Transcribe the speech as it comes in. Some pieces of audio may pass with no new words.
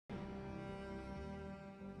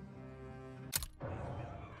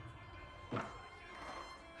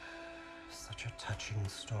Such a touching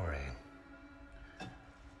story. You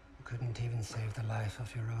couldn't even save the life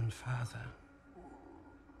of your own father.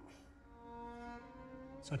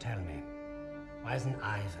 So tell me, why isn't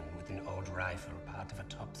Ivan with an old rifle part of a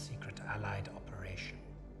top-secret Allied operation?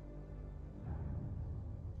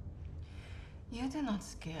 You do not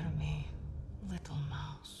scare me, little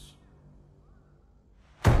mouse.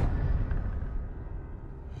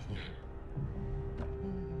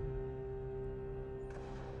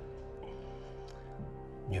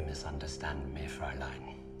 You misunderstand me,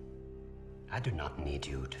 Fräulein. I do not need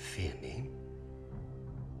you to fear me.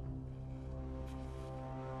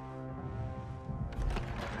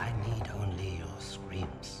 I need only your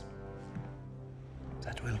screams.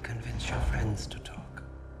 That will convince your friends to talk.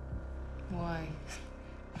 Why?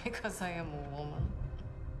 Because I am a woman.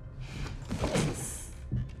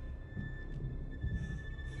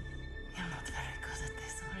 You're not very good at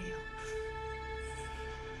this, are you?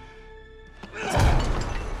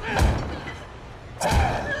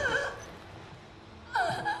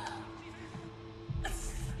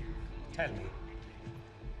 Tell me,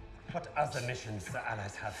 what other missions the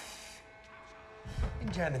Allies have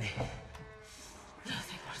in Germany?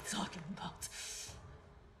 Nothing worth talking about.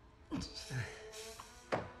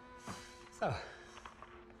 So,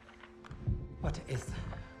 what is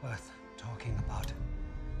worth talking about,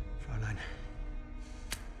 Fräulein?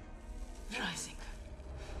 Rising.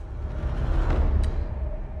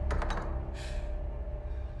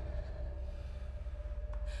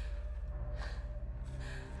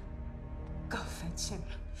 Go fetch him.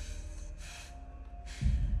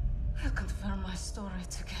 We'll confirm my story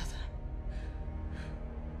together.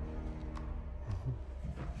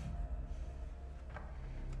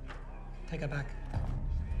 Take her back.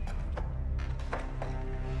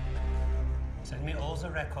 Send me all the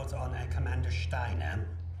records on Commander Steiner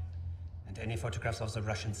and any photographs of the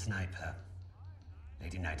Russian sniper.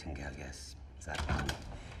 Lady Nightingale, yes, that one.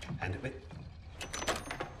 And wait.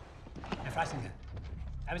 Herr Freisinger,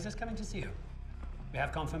 I was just coming to see you. We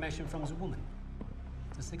have confirmation from the woman.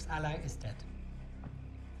 The sixth ally is dead.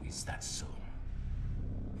 Is that so?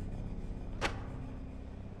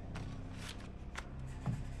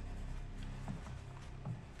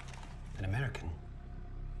 An American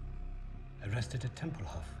arrested at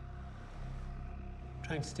Tempelhof,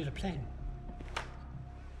 trying to steal a plane.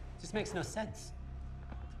 This makes no sense.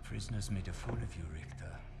 The prisoners made a fool of you,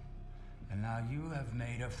 Richter. And now you have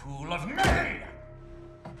made a fool of me!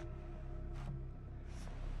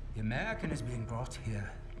 The American is being brought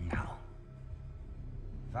here now.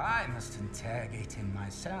 If I must interrogate him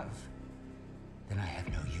myself, then I have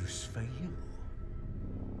no use for you.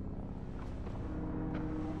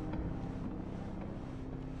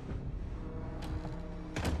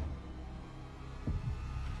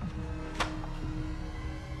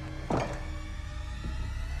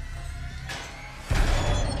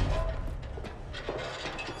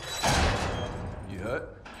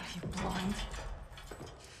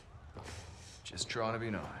 Trying to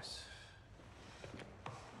be nice.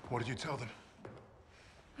 What did you tell them?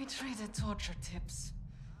 We traded torture tips.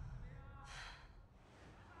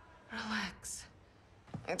 Relax.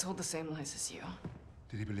 I told the same lies as you.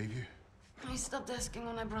 Did he believe you? He stopped asking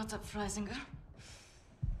when I brought up Freisinger.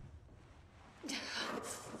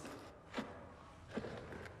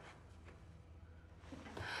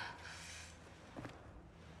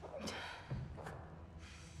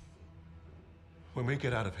 When we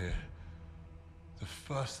get out of here, the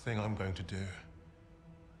first thing I'm going to do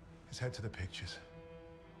is head to the pictures.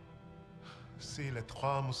 See Les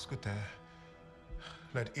Trois Mousquetaires.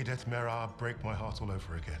 Let Edith Mera break my heart all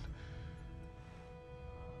over again.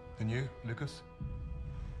 And you, Lucas?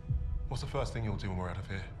 What's the first thing you'll do when we're out of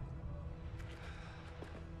here?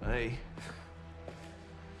 Me?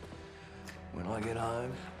 When I get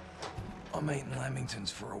home, I'm eating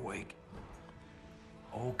lamingtons for a week.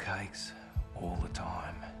 All cakes, all the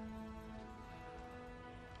time.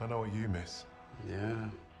 I know what you miss. Yeah.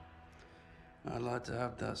 I'd like to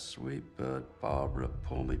have that sweet bird Barbara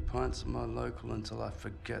pour me pints of my local until I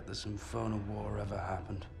forget this infernal war ever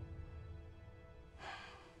happened.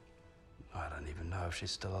 I don't even know if she's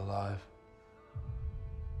still alive.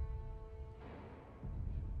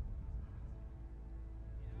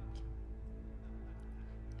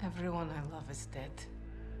 Everyone I love is dead.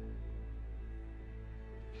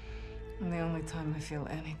 And the only time I feel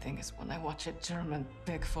anything is when I watch a German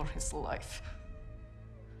beg for his life.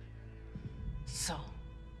 So,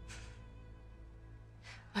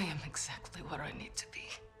 I am exactly where I need to be.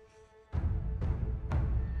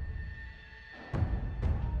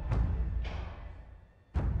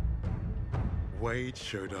 Wade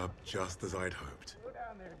showed up just as I'd hoped. Go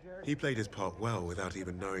down there, Jerry. He played his part well without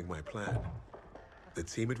even knowing my plan. The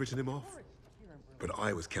team had written him off, but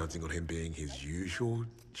I was counting on him being his usual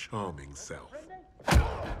charming self.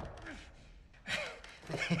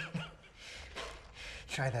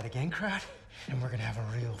 Try that again, Crowd, and we're gonna have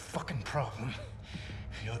a real fucking problem.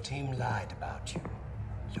 Your team lied about you,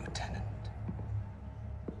 Lieutenant.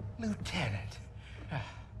 Lieutenant?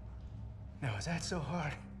 Now, is that so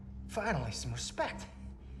hard? Finally, some respect.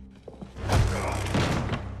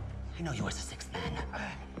 I know you as a sixth man.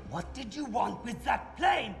 What did you want with that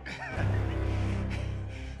plane?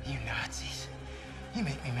 You Nazis. You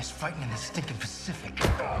make me miss fighting in the stinking Pacific.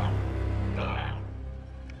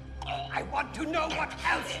 I want to know what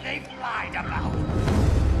else they've lied about.